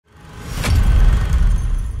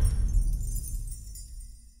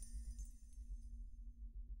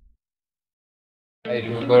I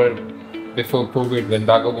remember before COVID, when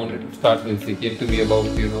Raghav wanted to start this, he came to me about,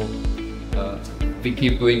 we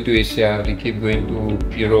keep going to Asia, we keep going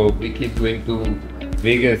to Europe, we keep going to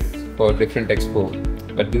Vegas for different expo.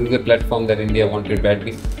 But this is a platform that India wanted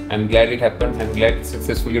badly. I'm glad it happened. I'm glad it's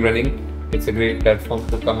successfully running. It's a great platform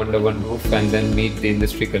to come under one roof and then meet the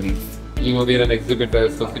industry colleagues. We're an exhibitor,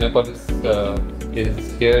 so Cinépolis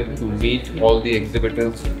is here to meet all the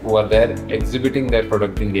exhibitors who are there exhibiting their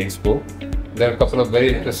product in the expo. There are a couple of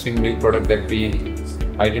very interesting new products that we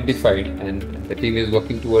identified, and the team is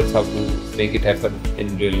working towards how to make it happen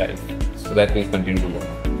in real life. So that will continue to work.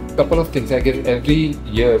 A couple of things, I guess every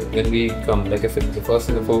year when we come, like I said, the first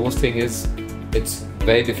and the foremost thing is it's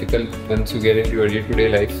very difficult once you get into your day-to-day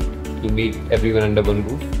life to meet everyone under one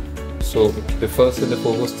roof. So the first and the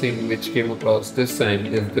foremost thing which came across this time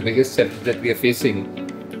is the biggest challenge that we are facing,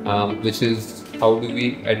 which is how do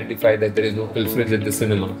we identify that there is no pilferage at the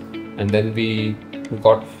cinema. And then we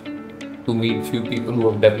got to meet few people who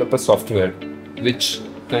have developed a software which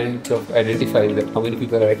kind of identifies that how many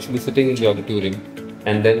people are actually sitting in the auditorium,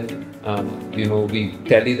 and then we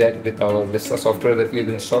tally that with our Vista software that we've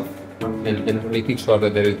installed and making sure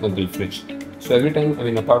that there is no pilferage. So every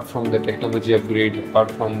time, apart from the technology upgrade, apart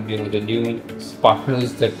from the new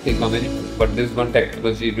partners that they come in, but this one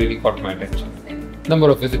technology really caught my attention. Number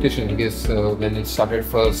of visitation, because when it started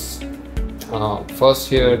first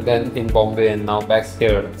here, then in Bombay, and now back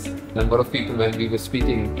here. Number of people, when we were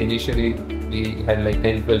speaking, initially we had like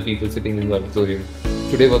 10-12 people sitting in the auditorium.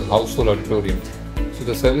 Today was household auditorium. So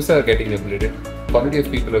the services are getting upgraded, quality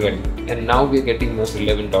of people are getting, and now we are getting more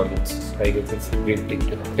relevant audiences. I guess it's a great thing.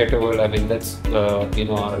 𝗘𝗫𝗣𝗢, that's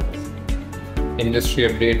our industry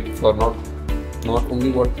update for not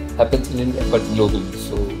only what happens in India but globally.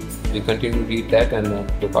 So we continue to read that and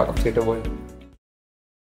be part of 𝗘𝗫𝗣𝗢.